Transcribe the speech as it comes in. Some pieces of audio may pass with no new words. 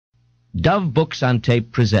Dove Books on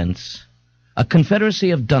Tape presents A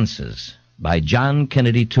Confederacy of Dunces by John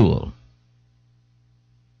Kennedy Toole.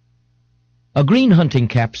 A green hunting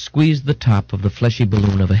cap squeezed the top of the fleshy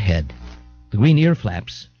balloon of a head. The green ear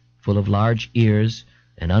flaps, full of large ears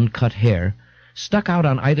and uncut hair, stuck out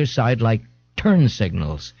on either side like turn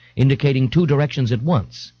signals, indicating two directions at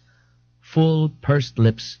once. Full, pursed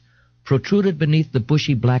lips protruded beneath the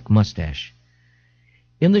bushy black mustache.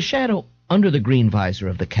 In the shadow under the green visor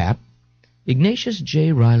of the cap, Ignatius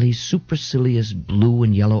J. Riley's supercilious blue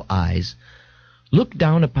and yellow eyes looked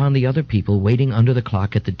down upon the other people waiting under the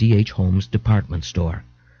clock at the D.H. Holmes department store,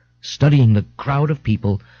 studying the crowd of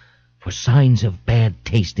people for signs of bad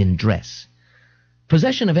taste in dress.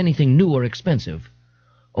 Possession of anything new or expensive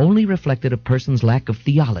only reflected a person's lack of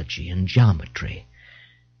theology and geometry.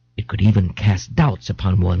 It could even cast doubts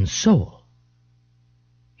upon one's soul.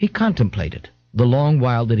 He contemplated the long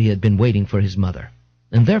while that he had been waiting for his mother,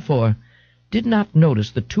 and therefore did not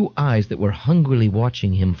notice the two eyes that were hungrily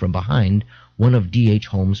watching him from behind one of D.H.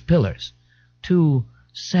 Holmes' pillars, two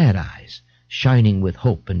sad eyes shining with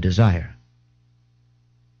hope and desire.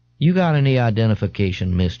 "You got any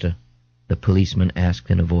identification, mister?" the policeman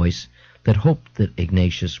asked in a voice that hoped that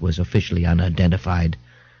Ignatius was officially unidentified.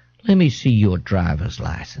 "Let me see your driver's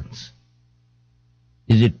license."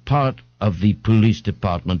 "Is it part of the police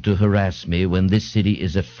department to harass me when this city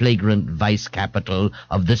is a flagrant vice capital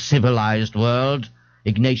of the civilized world?"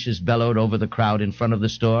 Ignatius bellowed over the crowd in front of the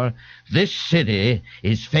store. "This city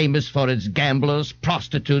is famous for its gamblers,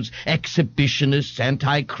 prostitutes, exhibitionists,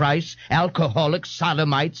 antichrists, alcoholics,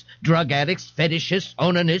 sodomites, drug addicts, fetishists,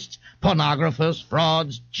 onanists, pornographers,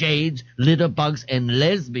 frauds, jades, litterbugs, and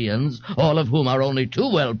lesbians, all of whom are only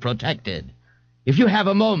too well protected. If you have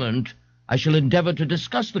a moment, I shall endeavor to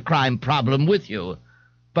discuss the crime problem with you,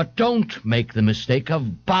 but don't make the mistake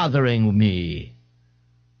of bothering me."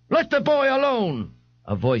 "Let the boy alone,"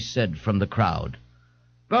 a voice said from the crowd.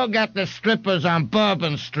 "Go get the strippers on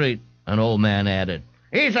Bourbon Street," an old man added.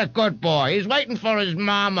 "He's a good boy. He's waiting for his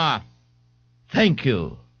mama." "Thank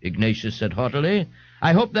you," Ignatius said haughtily.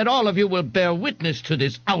 "I hope that all of you will bear witness to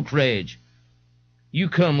this outrage." "You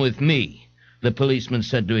come with me," the policeman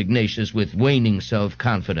said to Ignatius with waning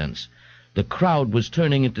self-confidence. The crowd was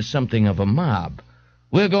turning into something of a mob.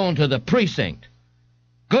 "We're going to the precinct."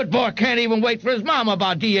 "Good boy can't even wait for his mama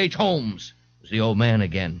by D.H. Holmes," was the old man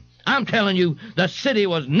again. "I'm telling you, the city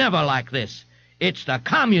was never like this. It's the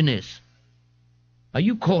communists." "Are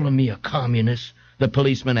you calling me a communist?" the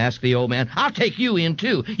policeman asked the old man. "I'll take you in,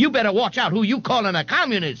 too. You better watch out who you calling a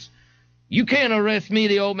communist." "You can't arrest me,"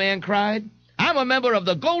 the old man cried. "I'm a member of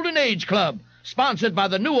the Golden Age Club, sponsored by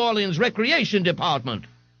the New Orleans Recreation Department."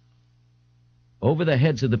 Over the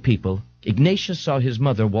heads of the people, Ignatius saw his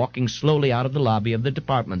mother walking slowly out of the lobby of the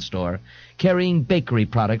department store, carrying bakery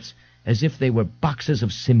products as if they were boxes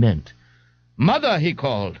of cement. "Mother," he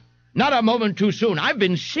called, "not a moment too soon. I've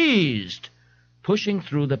been seized." Pushing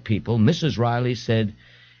through the people, Mrs. Riley said,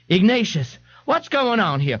 "Ignatius, what's going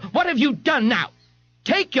on here? What have you done now?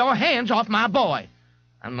 Take your hands off my boy."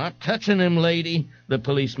 "I'm not touching him, lady," the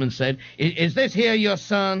policeman said. Is this here your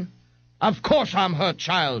son?" "Of course I'm her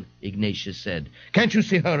child," Ignatius said. "Can't you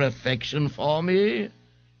see her affection for me?"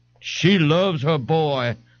 "She loves her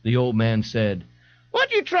boy," the old man said.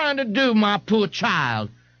 "What you trying to do, my poor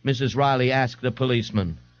child?" Mrs. Riley asked the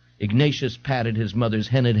policeman. Ignatius patted his mother's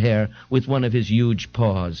hennaed hair with one of his huge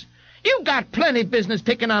paws. "You got plenty business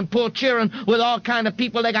picking on poor children with all kind of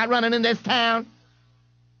people they got running in this town."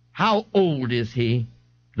 "How old is he?"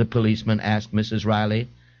 the policeman asked Mrs. Riley.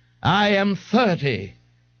 "I am 30.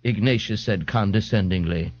 Ignatius said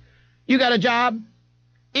condescendingly. "You got a job?"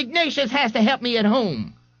 "Ignatius has to help me at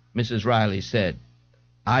home," Mrs. Riley said.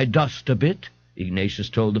 "I dust a bit," Ignatius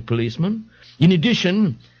told the policeman. "In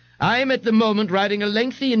addition, I am at the moment writing a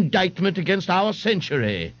lengthy indictment against our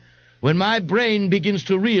century. When my brain begins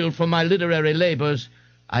to reel from my literary labors,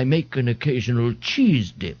 I make an occasional cheese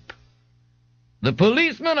dip." "The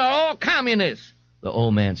policemen are all communists," the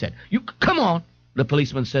old man said. "You come on," the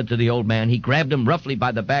policeman said to the old man. He grabbed him roughly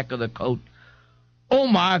by the back of the coat. "Oh,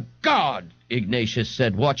 my God," Ignatius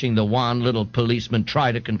said, watching the wan little policeman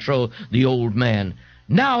try to control the old man.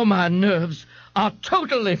 "Now my nerves are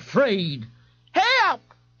totally frayed." "Help!"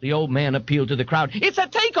 the old man appealed to the crowd. "It's a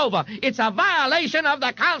takeover. It's a violation of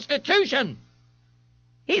the Constitution."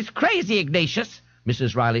 "He's crazy, Ignatius,"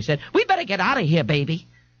 Mrs. Riley said. "We better get out of here, baby."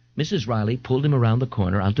 Mrs. Riley pulled him around the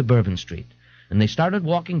corner onto Bourbon Street, and they started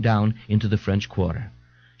walking down into the French Quarter.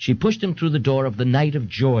 She pushed him through the door of the Night of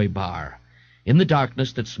Joy bar. In the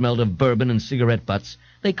darkness that smelled of bourbon and cigarette butts,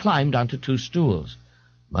 they climbed onto two stools.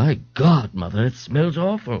 My God, Mother, it smells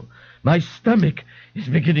awful. My stomach is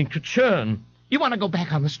beginning to churn. You want to go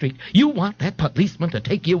back on the street? You want that policeman to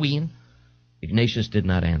take you in? Ignatius did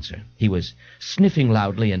not answer. He was sniffing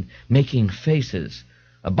loudly and making faces.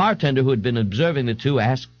 A bartender who had been observing the two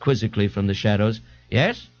asked quizzically from the shadows,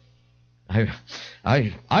 "Yes?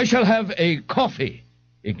 I shall have a coffee,"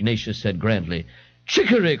 Ignatius said grandly.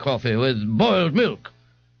 "Chicory coffee with boiled milk."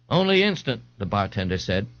 "Only instant," the bartender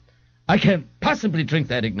said. "I can't possibly drink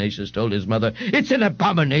that," Ignatius told his mother. "It's an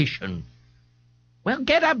abomination." "Well,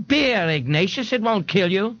 get a beer, Ignatius. It won't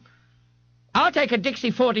kill you." "I'll take a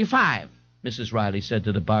Dixie 45, Mrs. Riley said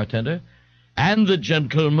to the bartender. "And the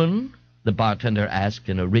gentleman?" the bartender asked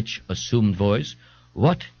in a rich, assumed voice.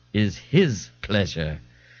 "What is his pleasure?"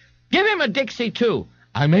 "Give him a Dixie, too."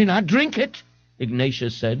 "I may not drink it,"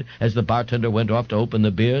 Ignatius said as the bartender went off to open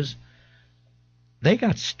the beers. "They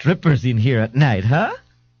got strippers in here at night, huh?"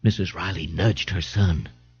 Mrs. Riley nudged her son.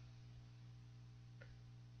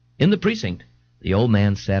 In the precinct, the old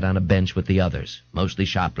man sat on a bench with the others, mostly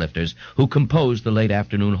shoplifters, who composed the late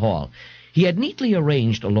afternoon hall. He had neatly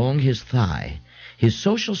arranged along his thigh his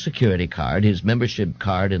Social Security card, his membership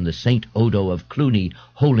card in the St. Odo of Cluny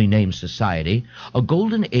Holy Name Society, a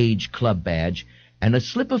Golden Age club badge, and a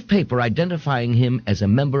slip of paper identifying him as a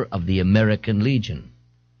member of the American Legion.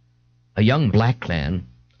 A young black man,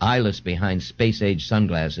 eyeless behind space-age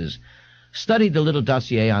sunglasses, studied the little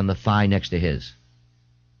dossier on the thigh next to his.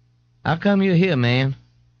 "How come you're here, man?"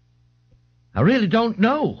 "I really don't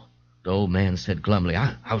know," the old man said glumly.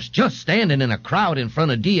 I was just standing in a crowd in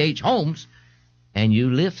front of D.H. Holmes." "And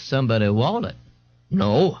you lift somebody's wallet?"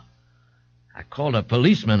 "No. I called a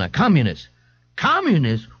policeman a communist."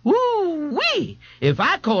 "Communist? Woo-wee! If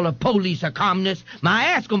I call a police a communist, my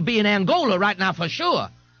ass gonna be in Angola right now for sure.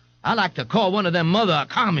 I like to call one of them mother a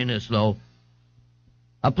communist, though."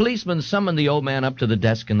 A policeman summoned the old man up to the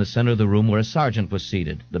desk in the center of the room where a sergeant was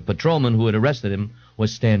seated. The patrolman who had arrested him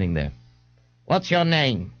was standing there. "What's your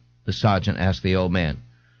name?" the sergeant asked the old man.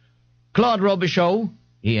 "Claude Robichaud,"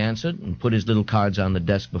 he answered, and put his little cards on the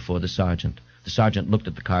desk before the sergeant. The sergeant looked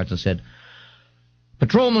at the cards and said,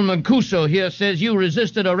 "Patrolman Mancuso here says you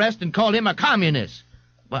resisted arrest and called him a communist."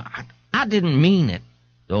 "Well, I didn't mean it,"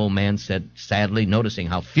 the old man said sadly, noticing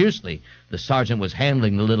how fiercely the sergeant was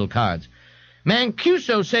handling the little cards.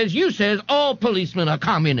 "Mancuso says you says all policemen are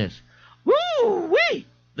communists." "Woo-wee!"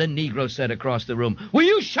 the Negro said across the room. "Will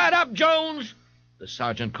you shut up, Jones?" the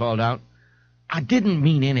sergeant called out. "I didn't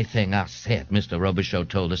mean anything I said," Mr. Robichaud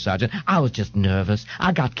told the sergeant. "I was just nervous.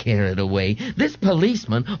 I got carried away. This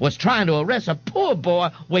policeman was trying to arrest a poor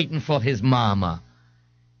boy waiting for his mama."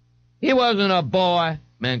 "He wasn't a boy,"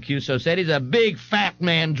 Mancuso said. "He's a big, fat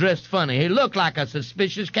man dressed funny. He looked like a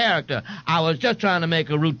suspicious character. I was just trying to make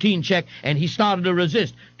a routine check, and he started to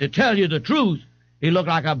resist. To tell you the truth, he looked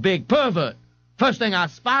like a big pervert. First thing I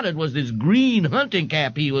spotted was this green hunting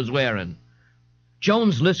cap he was wearing."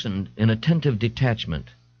 Jones listened in attentive detachment.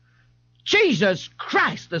 "Jesus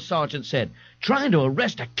Christ," the sergeant said. "Trying to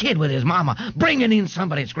arrest a kid with his mama, bringing in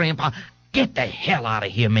somebody's grandpa. Get the hell out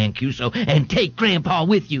of here, Mancuso, and take Grandpa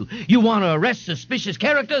with you. You want to arrest suspicious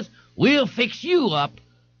characters? We'll fix you up."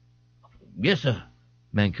 "Yes, sir,"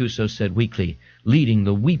 Mancuso said weakly, leading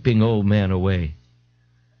the weeping old man away.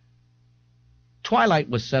 Twilight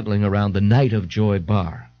was settling around the Night of Joy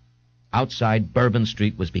bar. Outside, Bourbon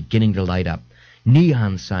Street was beginning to light up.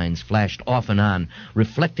 Neon signs flashed off and on,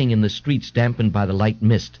 reflecting in the streets dampened by the light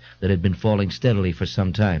mist that had been falling steadily for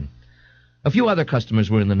some time. A few other customers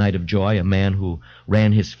were in the Night of Joy, a man who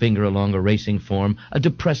ran his finger along a racing form, a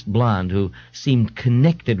depressed blonde who seemed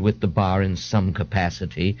connected with the bar in some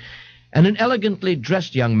capacity, and an elegantly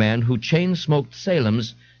dressed young man who chain-smoked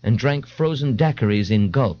Salems and drank frozen daiquiris in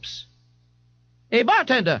gulps. "Hey,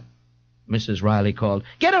 bartender," Mrs. Riley called,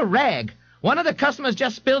 "get a rag. One of the customers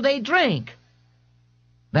just spilled a drink."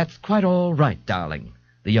 "That's quite all right, darling,"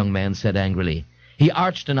 the young man said angrily. He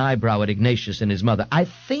arched an eyebrow at Ignatius and his mother. "I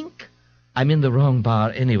think I'm in the wrong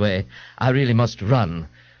bar anyway. I really must run."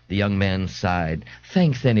 The young man sighed.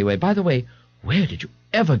 "Thanks anyway. By the way, where did you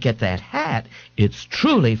ever get that hat? It's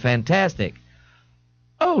truly fantastic."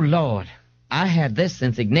 "Oh, Lord, I had this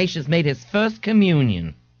since Ignatius made his first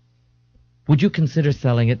communion." "Would you consider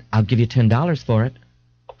selling it? I'll give you $10 for it."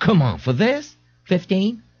 Oh, come on, for this?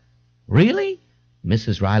 15? Really?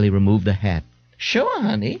 Mrs. Riley removed the hat. "Sure,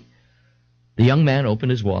 honey." The young man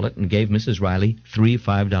opened his wallet and gave Mrs. Riley 3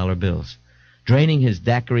 $5 bills. Draining his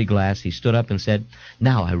daiquiri glass, he stood up and said,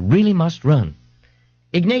 "Now I really must run."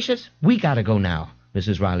 "Ignatius, we gotta go now,"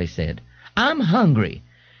 Mrs. Riley said. "I'm hungry."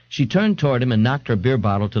 She turned toward him and knocked her beer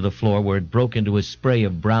bottle to the floor where it broke into a spray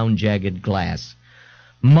of brown, jagged glass.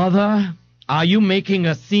 "Mother, Are you making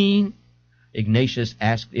a scene? Ignatius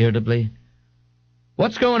asked irritably.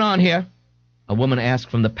 What's going on here? A woman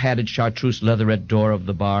asked from the padded chartreuse leatherette door of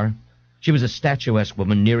the bar. She was a statuesque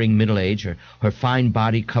woman nearing middle age, her fine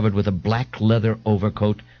body covered with a black leather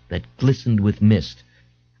overcoat that glistened with mist.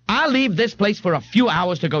 I'll leave this place for a few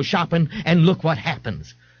hours to go shopping, and look what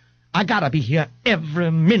happens. I gotta be here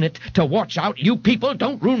every minute to watch out you people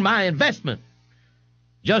don't ruin my investment.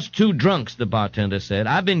 Just two drunks, the bartender said.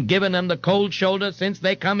 I've been giving them the cold shoulder since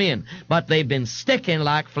they come in, but they've been sticking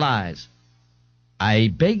like flies.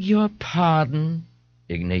 I beg your pardon,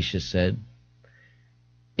 Ignatius said.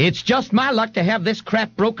 It's just my luck to have this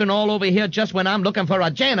crap broken all over here just when I'm looking for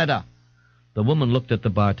a janitor. The woman looked at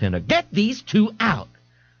the bartender. Get these two out.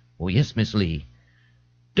 Oh, yes, Miss Lee.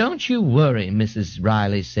 Don't you worry, Mrs.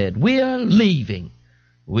 Riley said. We're leaving.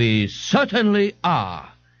 We certainly are,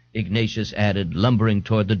 Ignatius added, lumbering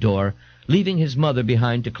toward the door, leaving his mother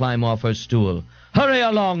behind to climb off her stool. Hurry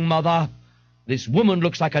along, Mother. This woman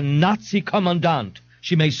looks like a Nazi commandant.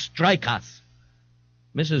 She may strike us.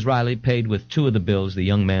 Mrs. Riley paid with 2 of the bills the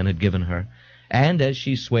young man had given her, and as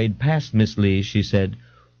she swayed past Miss Lee, she said,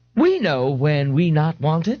 We know when we not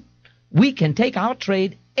wanted. We can take our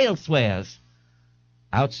trade elsewheres.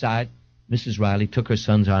 Outside, Mrs. Riley took her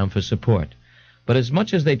son's arm for support, but as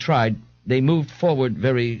much as they tried, they moved forward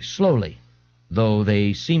very slowly, though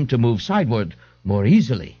they seemed to move sideward more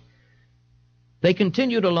easily. They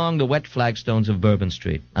continued along the wet flagstones of Bourbon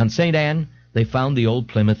Street. On St. Anne, they found the old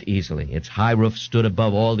Plymouth easily. Its high roof stood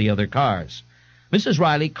above all the other cars. Mrs.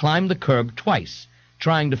 Riley climbed the curb twice,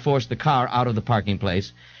 trying to force the car out of the parking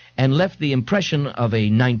place, and left the impression of a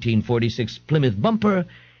 1946 Plymouth bumper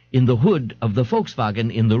in the hood of the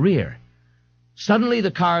Volkswagen in the rear. Suddenly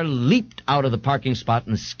the car leaped out of the parking spot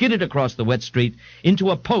and skidded across the wet street into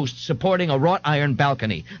a post supporting a wrought iron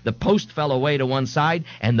balcony. The post fell away to one side,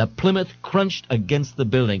 and the Plymouth crunched against the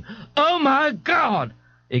building. "Oh, my God!"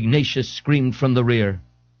 Ignatius screamed from the rear.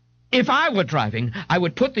 If I were driving, I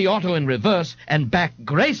would put the auto in reverse and back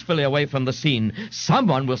gracefully away from the scene.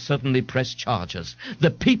 Someone will certainly press charges. The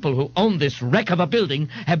people who own this wreck of a building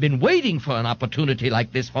have been waiting for an opportunity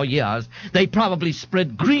like this for years. They probably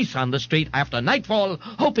spread grease on the street after nightfall,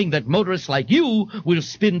 hoping that motorists like you will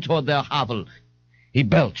spin toward their hovel. He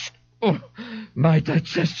belched. "Oh, my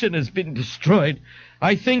digestion has been destroyed.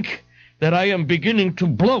 I think that I am beginning to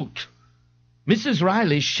bloat." Mrs.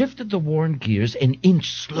 Riley shifted the worn gears and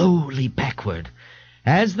inched slowly backward.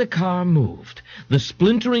 As the car moved, the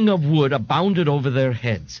splintering of wood abounded over their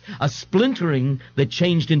heads, a splintering that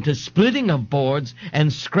changed into splitting of boards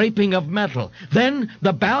and scraping of metal. Then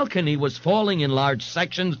the balcony was falling in large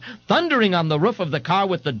sections, thundering on the roof of the car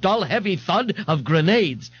with the dull, heavy thud of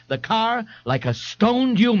grenades. The car, like a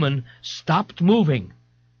stoned human, stopped moving,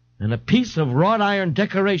 and a piece of wrought iron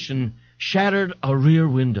decoration shattered a rear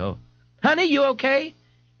window. "Honey, you okay?"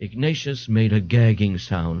 Ignatius made a gagging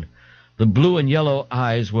sound. The blue and yellow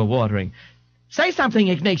eyes were watering. "Say something,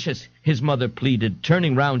 Ignatius," his mother pleaded,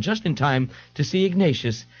 turning round just in time to see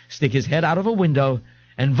Ignatius stick his head out of a window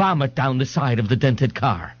and vomit down the side of the dented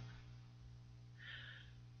car.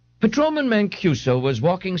 Patrolman Mancuso was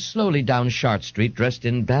walking slowly down Shart Street dressed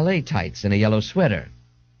in ballet tights and a yellow sweater,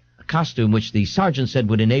 a costume which the sergeant said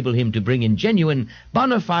would enable him to bring in genuine,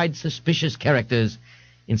 bona fide suspicious characters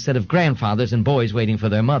instead of grandfathers and boys waiting for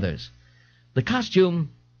their mothers. The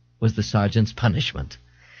costume was the sergeant's punishment.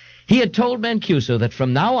 He had told Mancuso that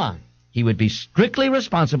from now on he would be strictly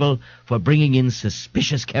responsible for bringing in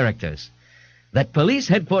suspicious characters. That police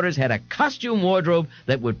headquarters had a costume wardrobe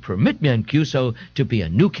that would permit Mancuso to be a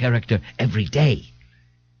new character every day.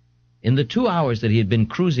 In the 2 hours that he had been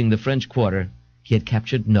cruising the French Quarter, he had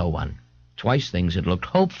captured no one. Twice things had looked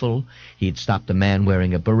hopeful. He had stopped a man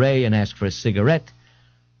wearing a beret and asked for a cigarette,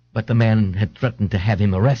 but the man had threatened to have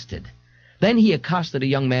him arrested. Then he accosted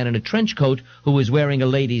a young man in a trench coat who was wearing a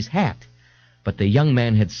lady's hat, but the young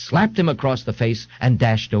man had slapped him across the face and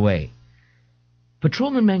dashed away.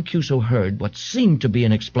 Patrolman Mancuso heard what seemed to be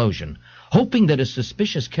an explosion. Hoping that a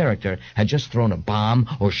suspicious character had just thrown a bomb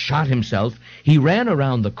or shot himself, he ran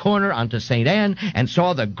around the corner onto St. Anne and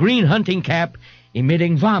saw the green hunting cap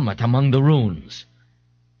emitting vomit among the ruins.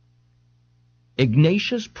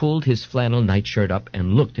 Ignatius pulled his flannel nightshirt up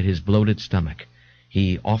and looked at his bloated stomach.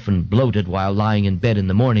 He often bloated while lying in bed in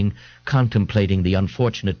the morning, contemplating the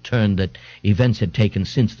unfortunate turn that events had taken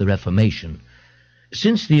since the Reformation.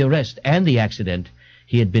 Since the arrest and the accident,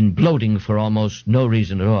 he had been bloating for almost no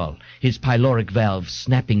reason at all, his pyloric valve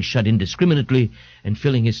snapping shut indiscriminately and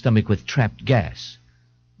filling his stomach with trapped gas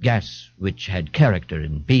which had character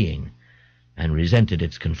in being and resented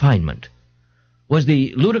its confinement. Was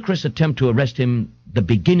the ludicrous attempt to arrest him the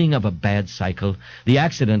beginning of a bad cycle? The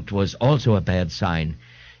accident was also a bad sign.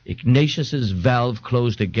 Ignatius's valve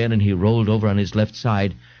closed again, and he rolled over on his left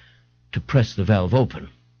side to press the valve open.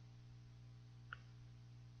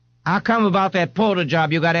 How come about that porter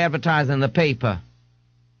job you got advertised in the paper?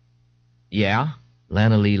 Yeah?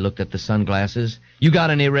 Lana Lee looked at the sunglasses. You got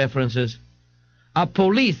any references? A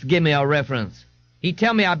police give me a reference. He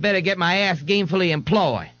tell me I better get my ass gainfully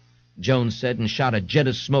employed, Jones said, and shot a jet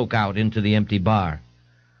of smoke out into the empty bar.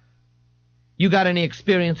 You got any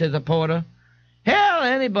experience as a porter? Hell,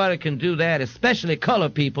 anybody can do that, especially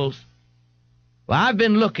colored peoples. Well, I've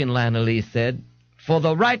been looking, Lana Lee said, for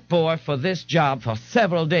the right boy for this job for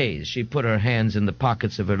several days. She put her hands in the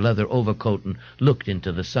pockets of her leather overcoat and looked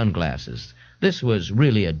into the sunglasses. This was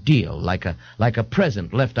really a deal, like a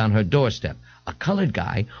present left on her doorstep. A colored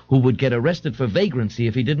guy who would get arrested for vagrancy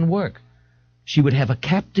if he didn't work. She would have a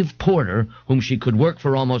captive porter whom she could work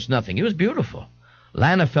for almost nothing. It was beautiful.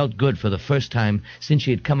 Lana felt good for the first time since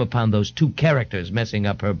she had come upon those two characters messing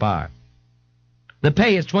up her bar. The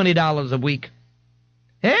pay is $20 a week.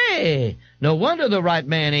 Hey, no wonder the right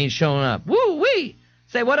man ain't showing up. Woo-wee!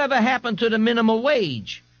 Say, whatever happened to the minimum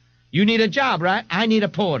wage? You need a job, right? I need a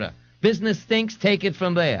porter. Business stinks, take it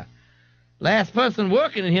from there. Last person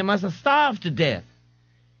working in here must have starved to death.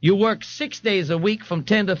 You work 6 days a week from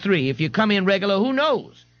 10 to 3. If you come in regular, who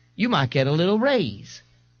knows? You might get a little raise.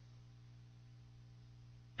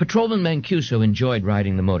 Patrolman Mancuso enjoyed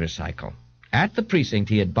riding the motorcycle. At the precinct,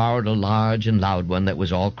 he had borrowed a large and loud one that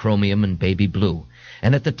was all chromium and baby blue,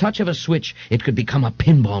 and at the touch of a switch, it could become a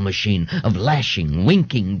pinball machine of lashing,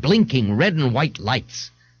 winking, blinking red and white lights.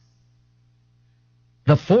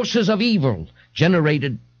 The forces of evil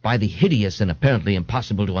generated by the hideous and apparently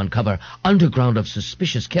impossible to uncover underground of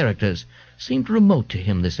suspicious characters seemed remote to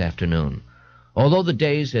him this afternoon. Although the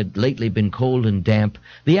days had lately been cold and damp,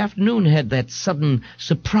 the afternoon had that sudden,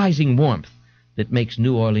 surprising warmth that makes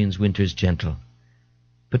New Orleans winters gentle.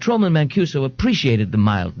 Patrolman Mancuso appreciated the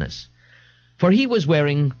mildness, for he was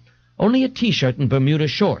wearing only a T-shirt and Bermuda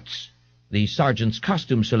shorts, the sergeant's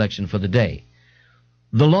costume selection for the day.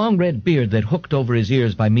 The long red beard that hooked over his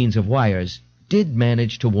ears by means of wires did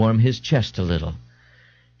manage to warm his chest a little.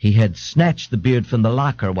 He had snatched the beard from the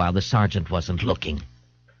locker while the sergeant wasn't looking.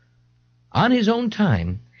 On his own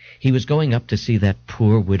time, he was going up to see that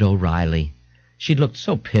poor widow Riley. She'd looked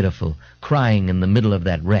so pitiful, crying in the middle of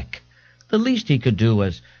that wreck. The least he could do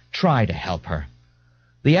was try to help her.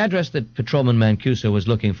 The address that Patrolman Mancuso was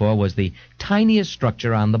looking for was the tiniest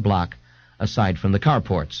structure on the block, aside from the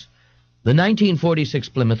carports. The 1946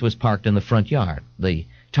 Plymouth was parked in the front yard. The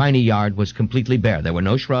tiny yard was completely bare. There were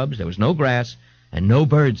no shrubs, there was no grass, and no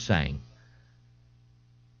birds sang.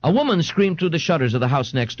 A woman screamed through the shutters of the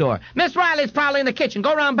house next door. Miss Riley's probably in the kitchen.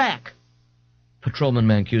 Go round back. Patrolman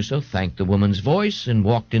Mancuso thanked the woman's voice and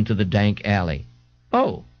walked into the dank alley.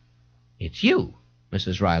 Oh, it's you,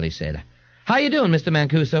 Mrs. Riley said. How you doing, Mr.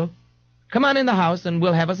 Mancuso? Come on in the house and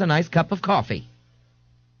we'll have us a nice cup of coffee.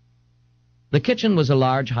 The kitchen was a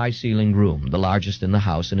large, high-ceilinged room, the largest in the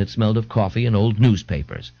house, and it smelled of coffee and old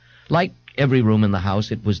newspapers. Like every room in the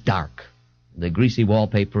house, it was dark. The greasy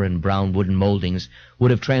wallpaper and brown wooden moldings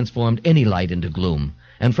would have transformed any light into gloom,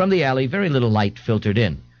 and from the alley very little light filtered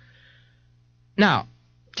in. Now,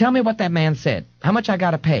 tell me what that man said. How much I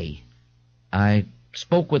gotta pay? I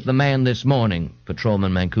spoke with the man this morning,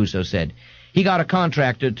 Patrolman Mancuso said. He got a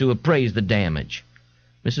contractor to appraise the damage.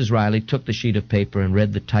 Mrs. Riley took the sheet of paper and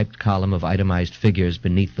read the typed column of itemized figures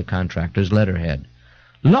beneath the contractor's letterhead.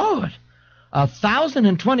 Lord,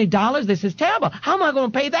 $1,020? This is terrible. How am I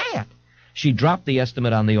going to pay that? She dropped the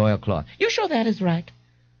estimate on the oilcloth. You sure that is right?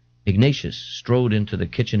 Ignatius strode into the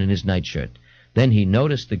kitchen in his nightshirt. Then he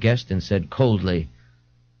noticed the guest and said coldly,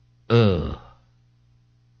 Ugh.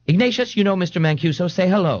 Ignatius, you know Mr. Mancuso. Say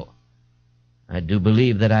hello. I do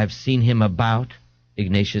believe that I've seen him about,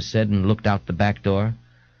 Ignatius said and looked out the back door.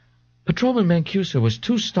 Patrolman Mancuso was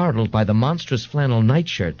too startled by the monstrous flannel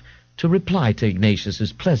nightshirt to reply to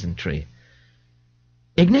Ignatius's pleasantry.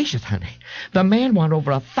 Ignatius, honey, the man want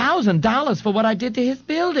over $1,000 for what I did to his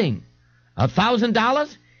building.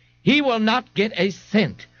 $1,000? He will not get a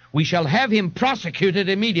cent. We shall have him prosecuted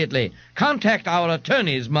immediately. Contact our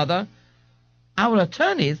attorneys, Mother. Our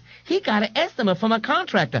attorneys? He got an estimate from a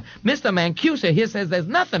contractor. Mr. Mancuso here says there's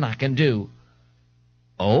nothing I can do.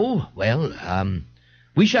 Oh, well,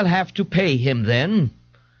 we shall have to pay him then.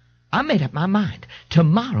 I made up my mind.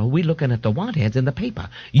 Tomorrow we're looking at the want ads in the paper.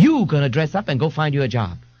 You gonna dress up and go find you a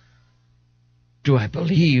job. Do I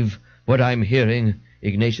believe what I'm hearing?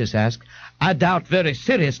 Ignatius asked. I doubt very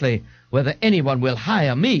seriously whether anyone will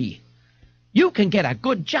hire me. You can get a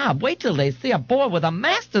good job. Wait till they see a boy with a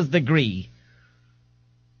master's degree.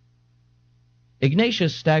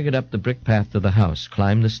 Ignatius staggered up the brick path to the house,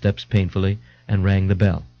 climbed the steps painfully, and rang the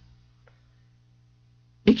bell.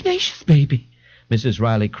 "Ignatius, baby," Mrs.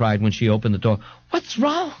 Riley cried when she opened the door. "What's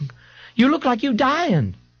wrong? You look like you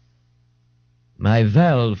dying." "My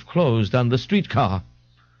valve closed on the streetcar."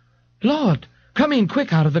 "Lord, come in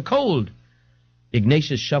quick out of the cold."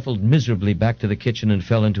 Ignatius shuffled miserably back to the kitchen and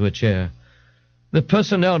fell into a chair. "The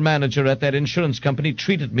personnel manager at that insurance company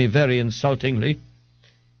treated me very insultingly."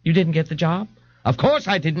 "You didn't get the job?" "Of course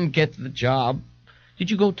I didn't get the job." "Did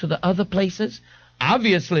you go to the other places?"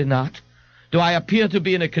 "Obviously not. Do I appear to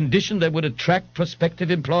be in a condition that would attract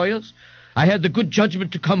prospective employers? I had the good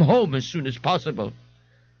judgment to come home as soon as possible."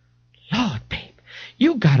 "Lord, babe,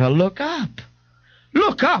 you gotta look up."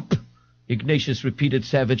 "Look up!" Ignatius repeated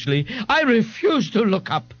savagely. "I refuse to look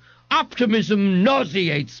up. Optimism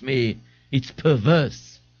nauseates me. It's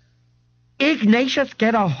perverse." "Ignatius,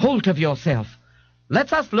 get a hold of yourself.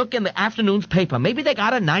 Let's us look in the afternoon's paper. Maybe they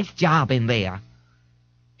got a nice job in there.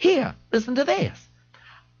 Here, listen to this.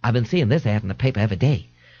 I've been seeing this ad in the paper every day,"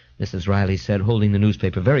 Mrs. Riley said, holding the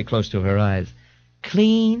newspaper very close to her eyes.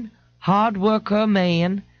 "Clean, hard worker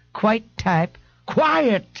man, quiet type."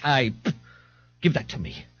 "Quiet type! Give that to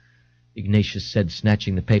me," Ignatius said,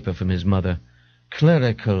 snatching the paper from his mother.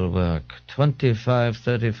 "Clerical work, 25,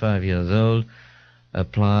 35 years old.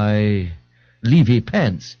 Apply Levy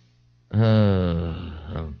pants."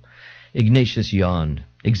 Ignatius yawned,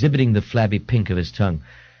 exhibiting the flabby pink of his tongue.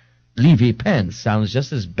 "Levy pants sounds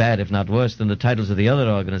just as bad, if not worse, than the titles of the other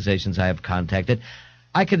organizations I have contacted.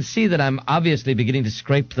 I can see that I'm obviously beginning to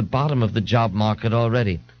scrape the bottom of the job market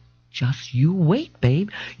already." "Just you wait, babe.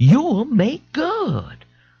 You'll make good."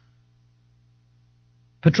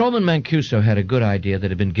 Patrolman Mancuso had a good idea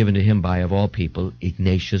that had been given to him by, of all people,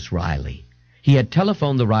 Ignatius Riley. He had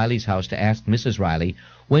telephoned the Riley's house to ask Mrs. Riley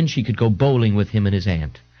when she could go bowling with him and his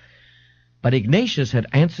aunt. But Ignatius had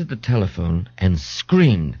answered the telephone and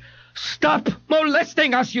screamed, "Stop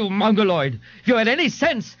molesting us, you mongoloid! If you had any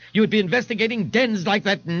sense, you would be investigating dens like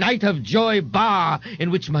that Night of Joy bar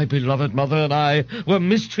in which my beloved mother and I were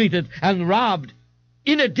mistreated and robbed.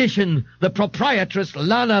 In addition, the proprietress,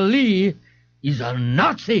 Lana Lee, is a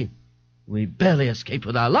Nazi. We barely escaped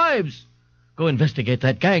with our lives. Go investigate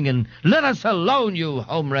that gang and let us alone, you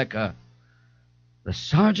homewrecker." The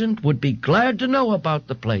sergeant would be glad to know about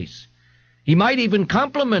the place. He might even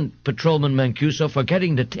compliment Patrolman Mancuso for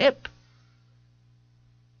getting the tip.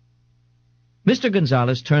 Mr.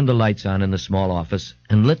 Gonzalez turned the lights on in the small office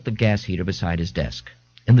and lit the gas heater beside his desk.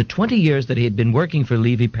 In the 20 years that he had been working for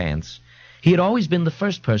Levy Pants, he had always been the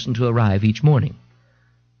first person to arrive each morning.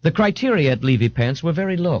 The criteria at Levy Pants were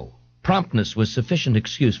very low. Promptness was sufficient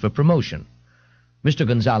excuse for promotion. Mr.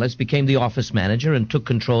 Gonzalez became the office manager and took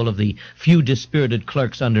control of the few dispirited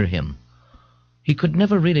clerks under him. He could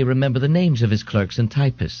never really remember the names of his clerks and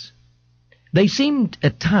typists. They seemed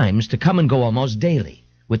at times to come and go almost daily,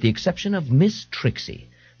 with the exception of Miss Trixie,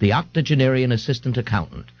 the octogenarian assistant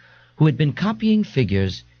accountant, who had been copying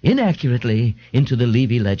figures inaccurately into the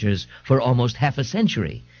Levy ledgers for almost half a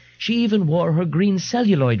century. She even wore her green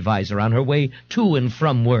celluloid visor on her way to and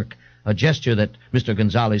from work, a gesture that Mr.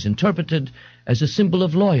 Gonzalez interpreted as a symbol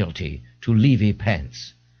of loyalty to Levy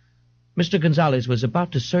Pants. Mr. Gonzalez was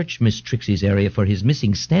about to search Miss Trixie's area for his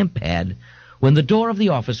missing stamp pad when the door of the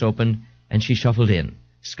office opened and she shuffled in,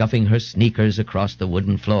 scuffing her sneakers across the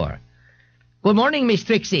wooden floor. "Good morning, Miss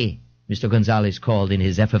Trixie," Mr. Gonzalez called in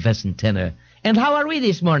his effervescent tenor. "And how are we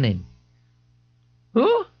this morning?"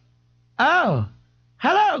 "Who? Oh,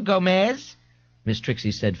 hello, Gomez," Miss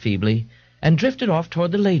Trixie said feebly, and drifted off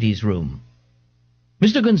toward the ladies' room.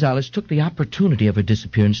 Mr. Gonzalez took the opportunity of her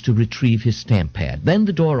disappearance to retrieve his stamp pad. Then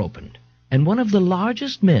the door opened, and one of the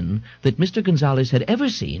largest men that Mr. Gonzalez had ever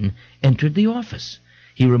seen entered the office.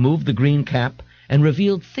 He removed the green cap and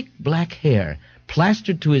revealed thick black hair,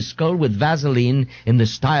 plastered to his skull with Vaseline in the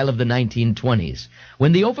style of the 1920s.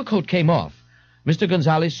 When the overcoat came off, Mr.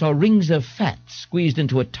 Gonzalez saw rings of fat squeezed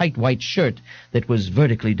into a tight white shirt that was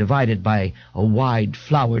vertically divided by a wide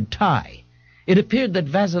flowered tie. It appeared that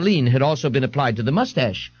Vaseline had also been applied to the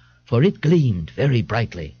mustache, for it gleamed very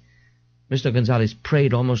brightly. Mr. Gonzalez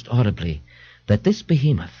prayed almost audibly that this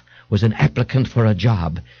behemoth was an applicant for a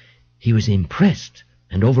job. He was impressed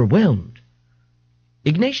and overwhelmed.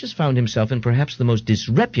 Ignatius found himself in perhaps the most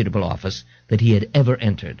disreputable office that he had ever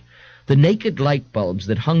entered. The naked light bulbs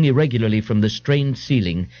that hung irregularly from the strained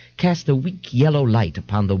ceiling cast a weak yellow light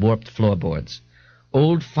upon the warped floorboards.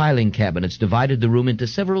 Old filing cabinets divided the room into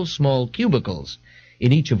several small cubicles,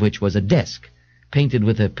 in each of which was a desk, painted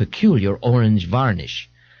with a peculiar orange varnish.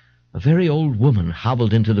 A very old woman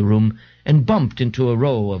hobbled into the room and bumped into a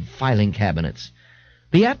row of filing cabinets.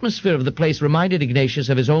 The atmosphere of the place reminded Ignatius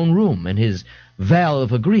of his own room, and his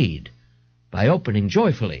valve agreed by opening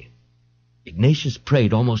joyfully. Ignatius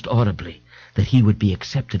prayed almost audibly that he would be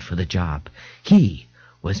accepted for the job. He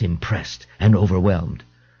was impressed and overwhelmed.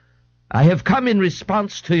 "I have come in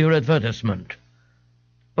response to your advertisement."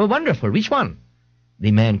 "Oh, wonderful. Which one?"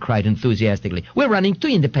 the man cried enthusiastically. "We're running 2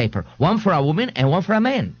 in the paper, one for a woman and one for a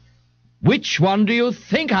man." "Which one do you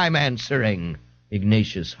think I'm answering?"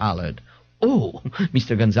 Ignatius hollered. "Oh,"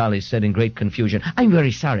 Mr. Gonzalez said in great confusion. "I'm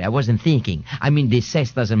very sorry. I wasn't thinking. The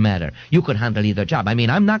cess doesn't matter. You could handle either job.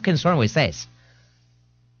 I'm not concerned with cess."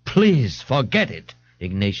 "Please forget it,"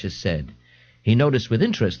 Ignatius said. He noticed with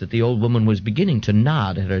interest that the old woman was beginning to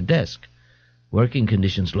nod at her desk. Working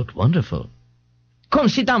conditions looked wonderful. "Come,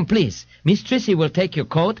 sit down, please. Miss Trissy will take your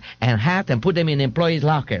coat and hat and put them in the employee's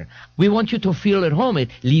locker. We want you to feel at home at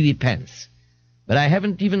Levy Pence." "But I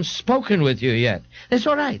haven't even spoken with you yet." "That's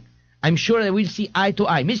all right. I'm sure that we'll see eye to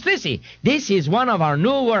eye. Miss Trissy, this is one of our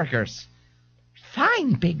new workers."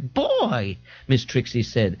 "Fine big boy," Miss Trixie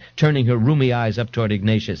said, turning her roomy eyes up toward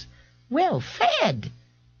Ignatius. "Well fed."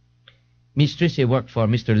 Miss Trissy worked for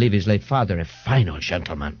Mr. Levy's late father, a fine old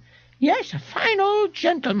gentleman. "Yes, a fine old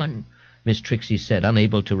gentleman," Miss Trixie said,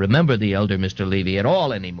 unable to remember the elder Mr. Levy at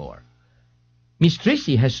all anymore. "Miss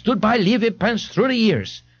Trissy has stood by Levy Pence through the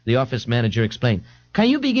years," the office manager explained. "Can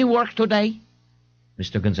you begin work today?"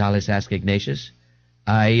 Mr. Gonzalez asked Ignatius.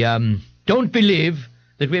 I don't believe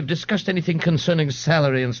that we have discussed anything concerning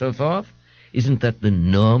salary and so forth." "Isn't that the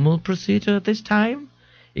normal procedure at this time?"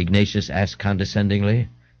 Ignatius asked condescendingly.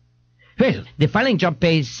 "Well, the filing job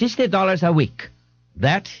pays $60 a week."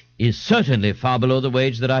 "That is certainly far below the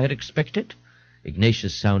wage that I had expected."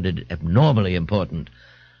 Ignatius sounded abnormally important.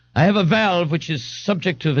 "I have a valve which is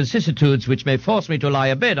subject to vicissitudes which may force me to lie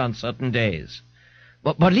abed on certain days."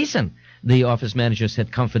 But listen," the office manager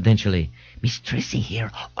said confidentially. "Miss Trissy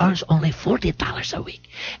here earns only $40 a week,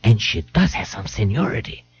 and she does have some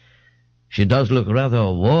seniority." "She does look rather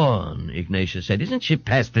worn," Ignatius said. "Isn't she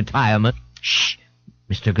past retirement?" "Shh!"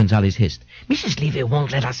 Mr. Gonzalez hissed. "Mrs. Levy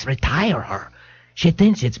won't let us retire her. She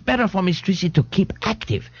thinks it's better for Miss Trissy to keep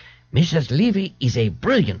active. Mrs. Levy is a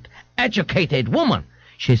brilliant, educated woman.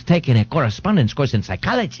 She's taken a correspondence course in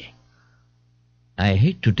psychology." "I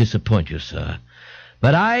hate to disappoint you, sir,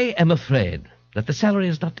 but I am afraid that the salary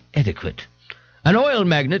is not adequate. An oil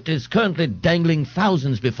magnate is currently dangling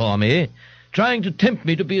thousands before me, trying to tempt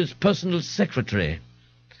me to be his personal secretary."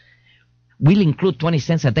 "We'll include 20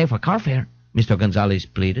 cents a day for car fare," Mr. Gonzalez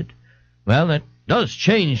pleaded. "Well, that does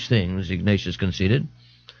change things," Ignatius conceded.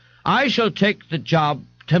 "I shall take the job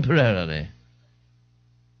temporarily."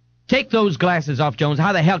 "Take those glasses off, Jones.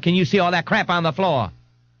 How the hell can you see all that crap on the floor?"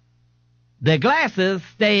 "The glasses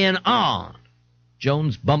staying on."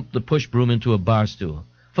 Jones bumped the push broom into a bar stool.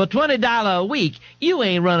 "For $20 a week, you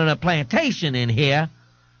ain't running a plantation in here."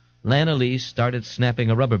 Lana Lee started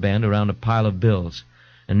snapping a rubber band around a pile of bills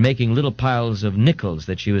and making little piles of nickels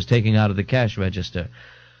that she was taking out of the cash register.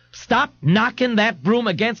 "Stop knocking that broom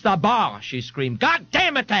against the bar," she screamed. "God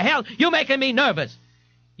damn it to hell, you're making me nervous."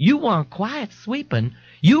 "You want quiet sweeping?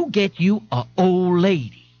 You get you a old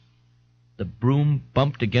lady." The broom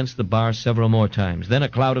bumped against the bar several more times. Then a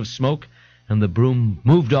cloud of smoke, and the broom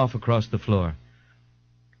moved off across the floor.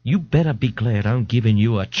 "You better be glad I'm giving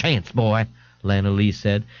you a chance, boy," Lana Lee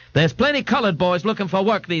said. "There's plenty colored boys looking for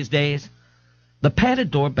work these days." The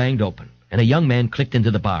padded door banged open, and a young man clicked into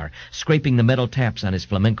the bar, scraping the metal taps on his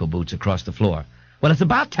flamenco boots across the floor. "Well, it's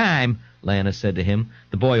about time," Lana said to him.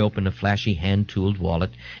 The boy opened a flashy hand-tooled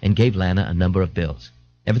wallet and gave Lana a number of bills.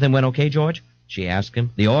 "Everything went okay, George?" she asked him.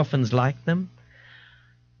 "The orphans liked them?"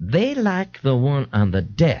 "They liked the one on the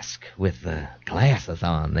desk with the glasses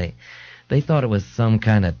on. They thought it was some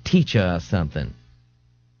kind of teacher or something."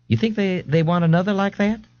 "You think they want another like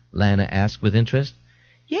that?" Lana asked with interest.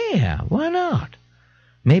 "Yeah, why not?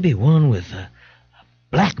 Maybe one with a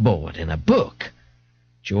blackboard and a book."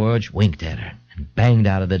 George winked at her and banged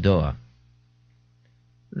out of the door.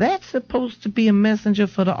 "That's supposed to be a messenger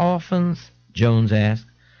for the orphans?" Jones asked.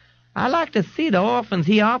 "I like to see the orphans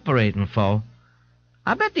he operating for.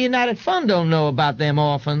 I bet the United Fund don't know about them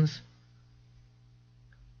orphans."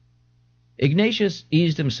 Ignatius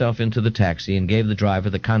eased himself into the taxi and gave the driver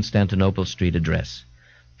the Constantinople Street address.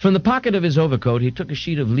 From the pocket of his overcoat he took a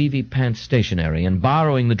sheet of Levy Pants stationery, and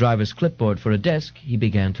borrowing the driver's clipboard for a desk, he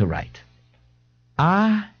began to write.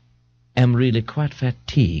 "I am really quite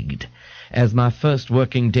fatigued as my first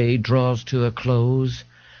working day draws to a close.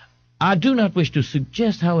 I do not wish to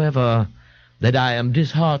suggest, however, that I am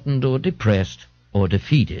disheartened or depressed or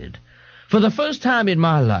defeated, For the first time in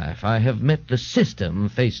my life, I have met the system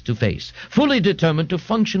face to face, fully determined to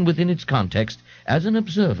function within its context as an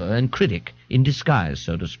observer and critic in disguise,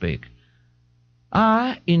 so to speak.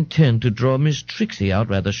 I intend to draw Miss Trixie out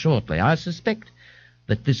rather shortly. I suspect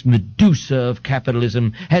that this Medusa of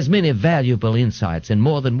capitalism has many valuable insights and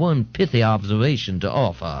more than one pithy observation to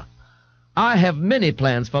offer. I have many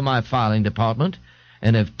plans for my filing department,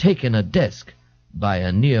 and have taken a desk by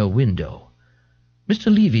a near window.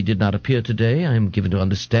 Mr. Levy did not appear today. I am given to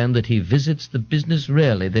understand that he visits the business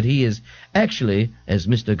rarely, that he is actually, as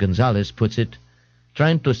Mr. Gonzales puts it,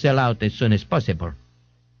 trying to sell out as soon as possible.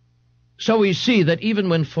 So we see that even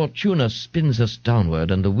when Fortuna spins us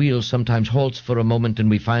downward and the wheel sometimes halts for a moment and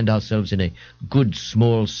we find ourselves in a good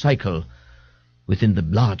small cycle within the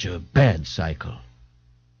larger bad cycle.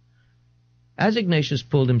 As Ignatius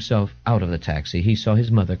pulled himself out of the taxi, he saw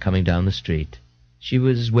his mother coming down the street. She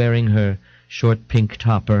was wearing her short pink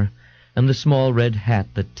topper and the small red hat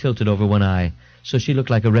that tilted over one eye, so she looked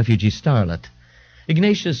like a refugee starlet.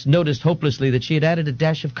 Ignatius noticed hopelessly that she had added a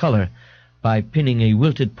dash of color by pinning a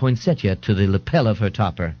wilted poinsettia to the lapel of her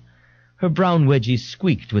topper. Her brown wedgies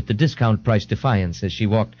squeaked with the discount price defiance as she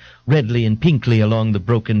walked redly and pinkly along the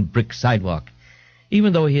broken brick sidewalk.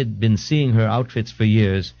 Even though he had been seeing her outfits for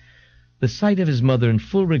years, the sight of his mother in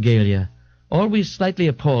full regalia always slightly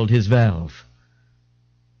appalled his valve.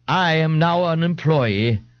 I am now an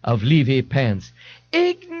employee of Levy Pants.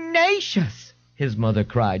 Ignatius! His mother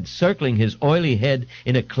cried, circling his oily head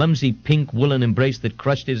in a clumsy pink woolen embrace that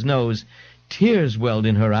crushed his nose. Tears welled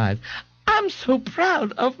in her eyes. I'm so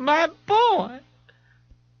proud of my boy.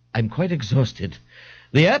 I'm quite exhausted.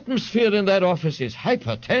 The atmosphere in that office is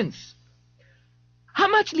hyper-tense. How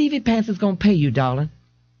much Levy Pants is going to pay you, darling?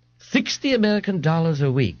 $60 American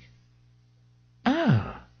a week.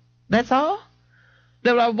 Ah, that's all?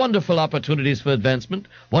 There are wonderful opportunities for advancement,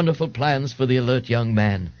 wonderful plans for the alert young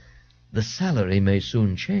man. The salary may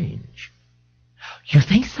soon change. You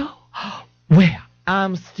think so? Well,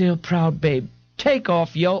 I'm still proud, babe. Take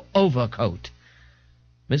off your overcoat.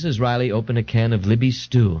 Mrs. Riley opened a can of Libby's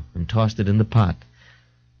stew and tossed it in the pot.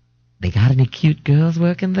 They got any cute girls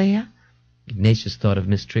working there? Ignatius thought of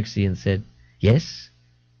Miss Trixie and said, Yes,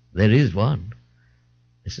 there is one.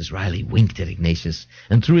 Mrs. Riley winked at Ignatius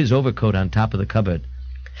and threw his overcoat on top of the cupboard.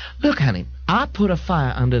 Look, honey, I put a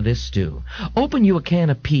fire under this stew. Open you a can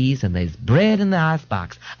of peas, and there's bread in the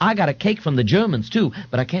icebox. I got a cake from the Germans, too,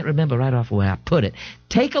 but I can't remember right off where I put it.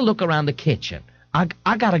 Take a look around the kitchen.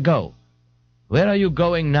 I gotta go. Where are you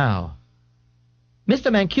going now?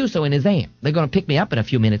 Mr. Mancuso and his aunt. They're going to pick me up in a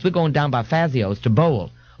few minutes. We're going down by Fazio's to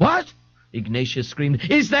bowl. What? Ignatius screamed.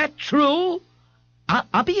 Is that true?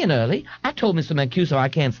 I'll be in early. I told Mr. Mancuso I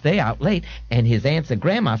can't stay out late, and his aunt's a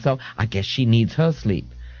grandma, so I guess she needs her sleep.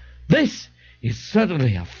 This is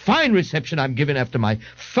certainly a fine reception I'm giving after my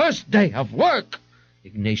first day of work,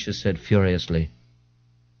 Ignatius said furiously.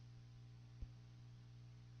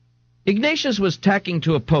 Ignatius was tacking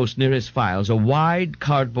to a post near his files a wide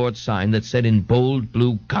cardboard sign that said in bold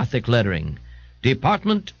blue Gothic lettering,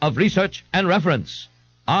 Department of Research and Reference,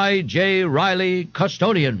 I. J. Riley,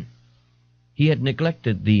 Custodian. He had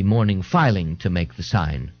neglected the morning filing to make the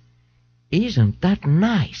sign. Isn't that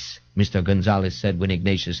nice? Mr. Gonzales said when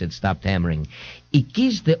Ignatius had stopped hammering. It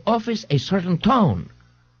gives the office a certain tone.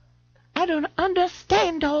 I don't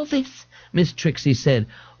understand all this, Miss Trixie said.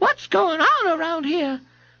 What's going on around here?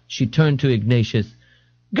 She turned to Ignatius.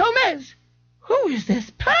 Gomez, who is this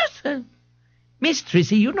person? Miss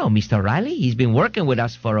Trixie, you know Mr. Riley. He's been working with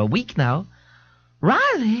us for a week now.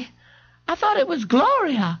 Riley? I thought it was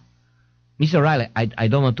Gloria. Mr. Riley, I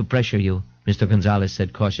don't want to pressure you, Mr. Gonzales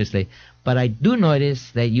said cautiously, but I do notice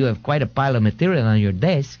that you have quite a pile of material on your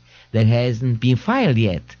desk that hasn't been filed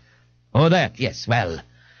yet. Oh, that, yes, well.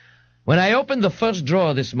 When I opened the first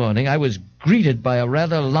drawer this morning, I was greeted by a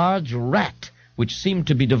rather large rat, which seemed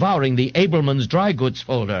to be devouring the Abelman's dry goods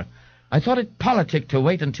folder. I thought it politic to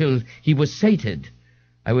wait until he was sated.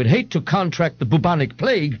 I would hate to contract the bubonic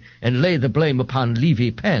plague and lay the blame upon Levy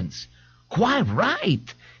Pence. Quite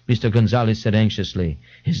right, Mr. Gonzales said anxiously,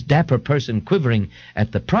 his dapper person quivering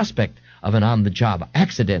at the prospect of an on-the-job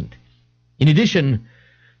accident. In addition,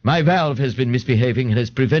 my valve has been misbehaving and has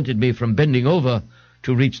prevented me from bending over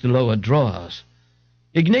to reach the lower drawers.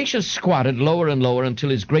 Ignatius squatted lower and lower until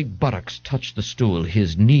his great buttocks touched the stool,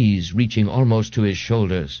 his knees reaching almost to his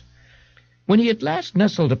shoulders. When he at last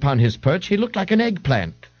nestled upon his perch, he looked like an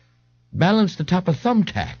eggplant, balanced atop a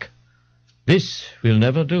thumbtack. This will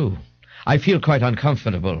never do. I feel quite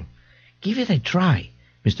uncomfortable. Give it a try,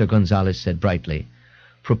 Mr. Gonzales said brightly.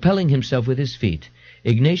 Propelling himself with his feet,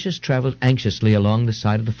 Ignatius traveled anxiously along the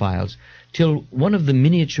side of the files till one of the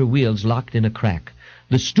miniature wheels locked in a crack.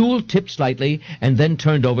 The stool tipped slightly and then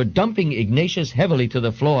turned over, dumping Ignatius heavily to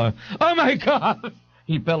the floor. "Oh, my God!"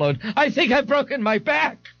 he bellowed. "I think I've broken my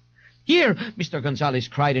back." "Here," Mr. Gonzalez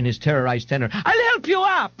cried in his terrorized tenor. "I'll help you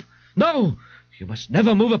up." "No, you must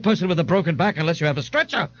never move a person with a broken back unless you have a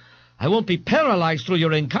stretcher. I won't be paralyzed through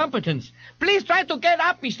your incompetence." "Please try to get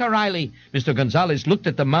up, Mr. Riley." Mr. Gonzalez looked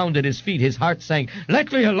at the mound at his feet. His heart sank.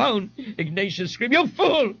 "Let me alone," Ignatius screamed. "You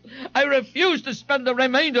fool! I refuse to spend the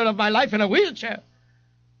remainder of my life in a wheelchair."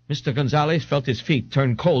 Mr. Gonzalez felt his feet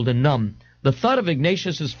turn cold and numb. The thud of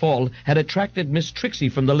Ignatius's fall had attracted Miss Trixie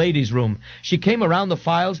from the ladies' room. She came around the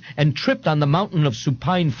files and tripped on the mountain of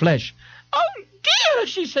supine flesh. "Oh, dear,"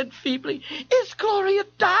 she said feebly. "Is Gloria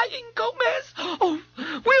dying, Gomez? Oh,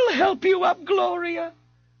 we'll help you up, Gloria."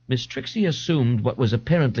 Miss Trixie assumed what was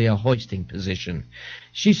apparently a hoisting position.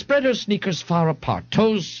 She spread her sneakers far apart,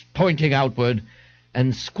 toes pointing outward,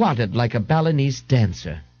 and squatted like a Balinese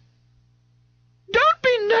dancer. "Don't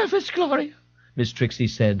be nervous, Gloria," Miss Trixie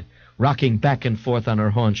said, rocking back and forth on her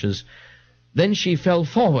haunches. Then she fell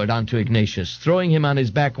forward onto Ignatius, throwing him on his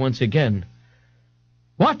back once again.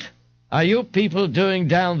 "What are you people doing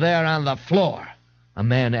down there on the floor?" a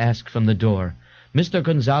man asked from the door. Mr.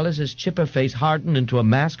 Gonzalez's chipper face hardened into a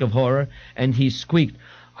mask of horror, and he squeaked,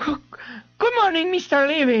 "Good morning, Mr.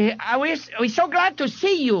 Levy. We're so glad to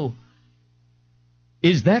see you."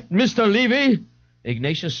 "Is that Mr. Levy?"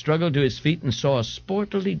 Ignatius struggled to his feet and saw a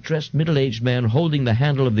sportily dressed middle-aged man holding the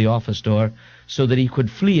handle of the office door so that he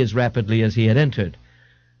could flee as rapidly as he had entered.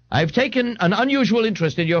 "I've taken an unusual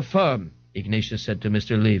interest in your firm," Ignatius said to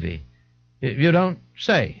Mr. Levy. "You don't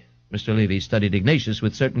say?" Mr. Levy studied Ignatius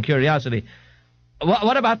with certain curiosity.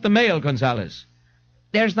 What about the mail, Gonzalez?"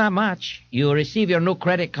 "There's not much. You receive your new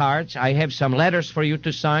credit cards. I have some letters for you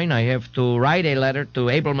to sign. I have to write a letter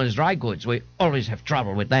to Abelman's Dry Goods. We always have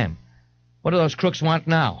trouble with them." "What do those crooks want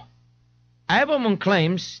now?" "Abelman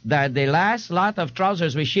claims that the last lot of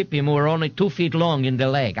trousers we shipped him were only 2 feet long in the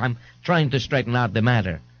leg. I'm trying to straighten out the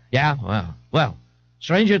matter." "Yeah, well,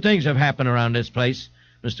 stranger things have happened around this place,"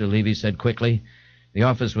 Mr. Levy said quickly. The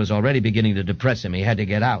office was already beginning to depress him. He had to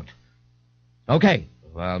get out. "Okay,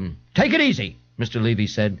 take it easy," Mr. Levy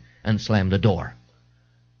said, and slammed the door.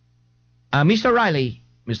 "Mr. Riley,"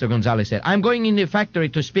 Mr. Gonzalez said, "I'm going in the factory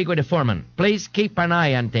to speak with the foreman. Please keep an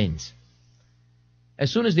eye on things." As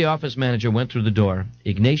soon as the office manager went through the door,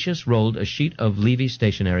 Ignatius rolled a sheet of Levy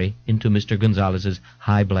stationery into Mr. Gonzalez's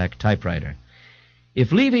high black typewriter.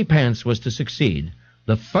 If Levy Pants was to succeed,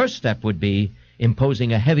 the first step would be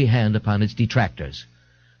imposing a heavy hand upon its detractors.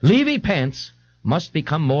 Levy Pants must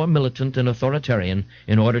become more militant and authoritarian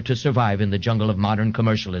in order to survive in the jungle of modern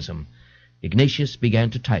commercialism. Ignatius began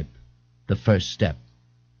to type the first step.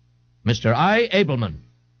 "Mr. I. Abelman,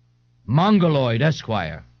 Mongoloid,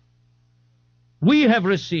 Esquire. We have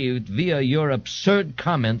received via your absurd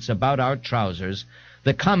comments about our trousers,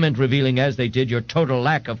 the comment revealing as they did your total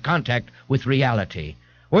lack of contact with reality.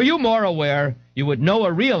 Were you more aware, you would know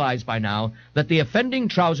or realize by now that the offending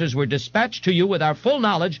trousers were dispatched to you with our full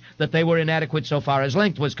knowledge that they were inadequate so far as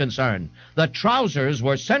length was concerned. The trousers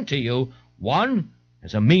were sent to you, 1,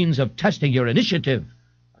 as a means of testing your initiative.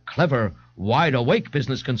 A clever, wide-awake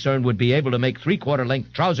business concern would be able to make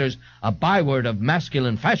 3/4-length trousers a byword of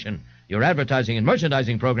masculine fashion. Your advertising and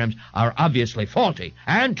merchandising programs are obviously faulty.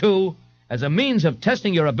 And 2, as a means of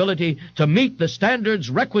testing your ability to meet the standards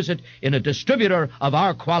requisite in a distributor of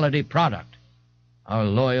our quality product. Our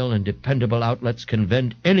loyal and dependable outlets can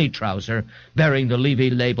vend any trouser bearing the Levy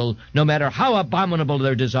label, no matter how abominable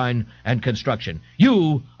their design and construction.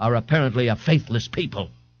 You are apparently a faithless people.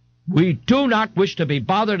 We do not wish to be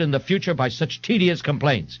bothered in the future by such tedious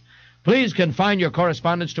complaints. Please confine your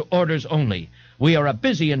correspondence to orders only. We are a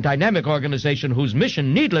busy and dynamic organization whose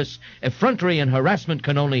mission needless effrontery and harassment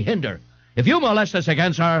can only hinder. If you molest us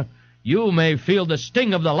again, sir, you may feel the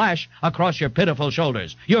sting of the lash across your pitiful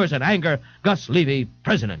shoulders. Yours in anger, Gus Levy,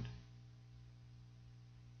 President."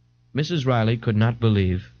 Mrs. Riley could not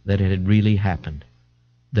believe that it had really happened.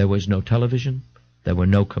 There was no television. There were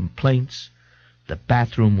no complaints. The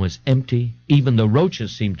bathroom was empty. Even the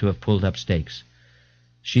roaches seemed to have pulled up stakes.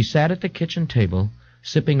 She sat at the kitchen table,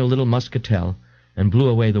 sipping a little muscatel, and blew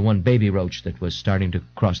away the one baby roach that was starting to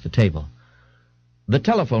cross the table. The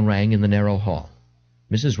telephone rang in the narrow hall.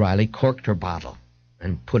 Mrs. Riley corked her bottle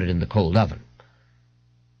and put it in the cold oven.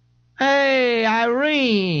 "Hey,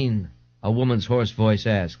 Irene," a woman's hoarse voice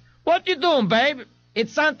asked. "What you doing, babe?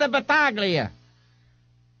 It's Santa Battaglia."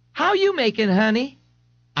 "How you making, honey?"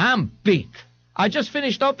 "I'm beat. I just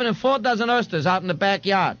finished opening 4 dozen oysters out in the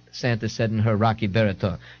backyard, Santa said in her rocky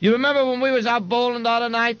baritone. You remember when we was out bowling the other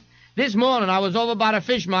night? This morning I was over by the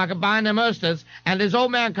fish market buying them oysters, and this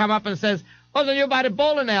old man come up and says, wasn't you by the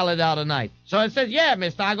bowling alley the other night? So I said, yeah,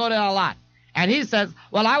 mister, I go there a lot. And he says,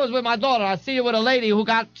 well, I was with my daughter. I see you with a lady who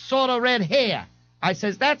got sort of red hair. I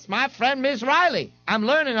says, that's my friend, Miss Riley. I'm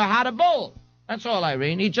learning her how to bowl. That's all,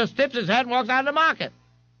 Irene. He just tips his head and walks out of the market.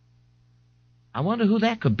 I wonder who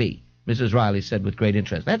that could be, Mrs. Riley said with great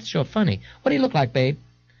interest. That's sure funny. What do he look like, babe?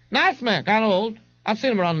 Nice man, kind of old. I've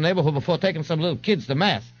seen him around the neighborhood before taking some little kids to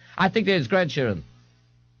mass. I think they're his grandchildren.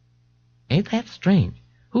 Ain't that strange?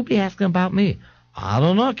 Who'd be asking about me? I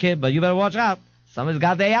don't know, kid, but you better watch out. Somebody's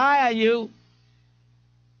got their eye on you.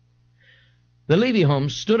 The Levy home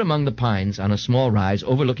stood among the pines on a small rise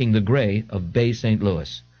overlooking the gray of Bay St.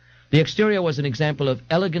 Louis. The exterior was an example of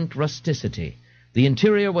elegant rusticity. The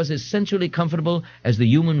interior was as sensually comfortable as the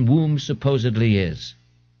human womb supposedly is.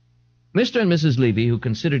 Mr. and Mrs. Levy, who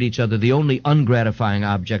considered each other the only ungratifying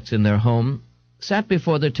objects in their home, sat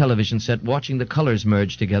before their television set watching the colors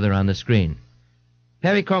merge together on the screen.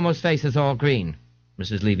 Perry Como's face is all green,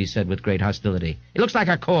 Mrs. Levy said with great hostility. He looks like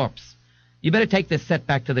a corpse. You better take this set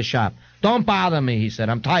back to the shop. Don't bother me, he said.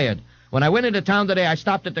 I'm tired. When I went into town today, I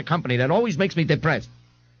stopped at the company. That always makes me depressed.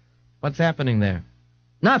 What's happening there?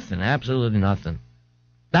 Nothing, absolutely nothing.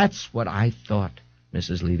 That's what I thought,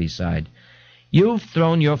 Mrs. Levy sighed. You've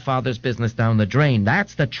thrown your father's business down the drain.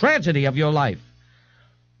 That's the tragedy of your life.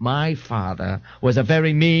 My father was a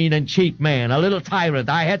very mean and cheap man, a little tyrant.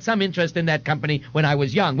 I had some interest in that company when I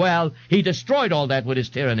was young. Well, he destroyed all that with his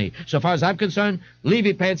tyranny. So far as I'm concerned,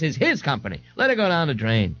 Levy Pants is his company. Let it go down the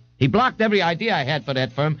drain. He blocked every idea I had for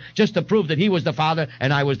that firm just to prove that he was the father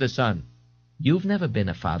and I was the son. You've never been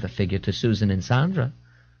a father figure to Susan and Sandra.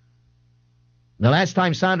 The last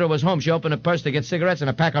time Sandra was home, she opened her purse to get cigarettes and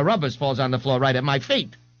a pack of rubbers falls on the floor right at my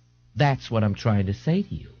feet. That's what I'm trying to say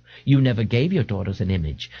to you. You never gave your daughters an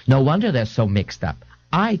image. No wonder they're so mixed up.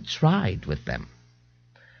 I tried with them.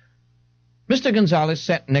 Mr. Gonzalez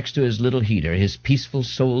sat next to his little heater, his peaceful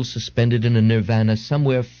soul suspended in a nirvana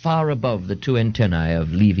somewhere far above the 2 antennae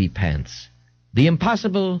of Levy Pants. The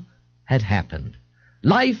impossible had happened.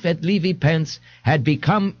 Life at Levy Pants had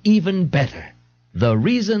become even better. The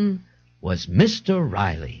reason was Mr.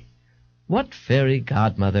 Riley. What fairy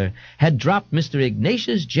godmother had dropped Mr.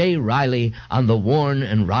 Ignatius J. Riley on the worn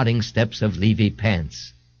and rotting steps of Levy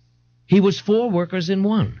Pants? He was 4 workers in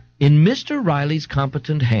one. In Mr. Riley's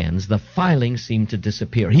competent hands, the filing seemed to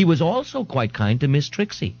disappear. He was also quite kind to Miss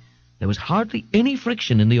Trixie. There was hardly any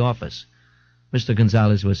friction in the office. Mr.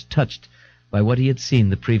 Gonzalez was touched by what he had seen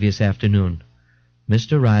the previous afternoon.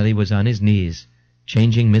 Mr. Riley was on his knees,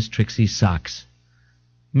 changing Miss Trixie's socks.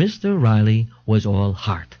 Mr. Riley was all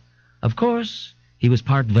heart. Of course, he was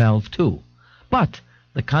part valve, too. But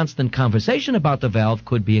the constant conversation about the valve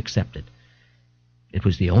could be accepted. It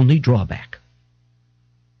was the only drawback.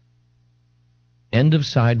 End of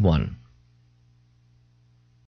side 1.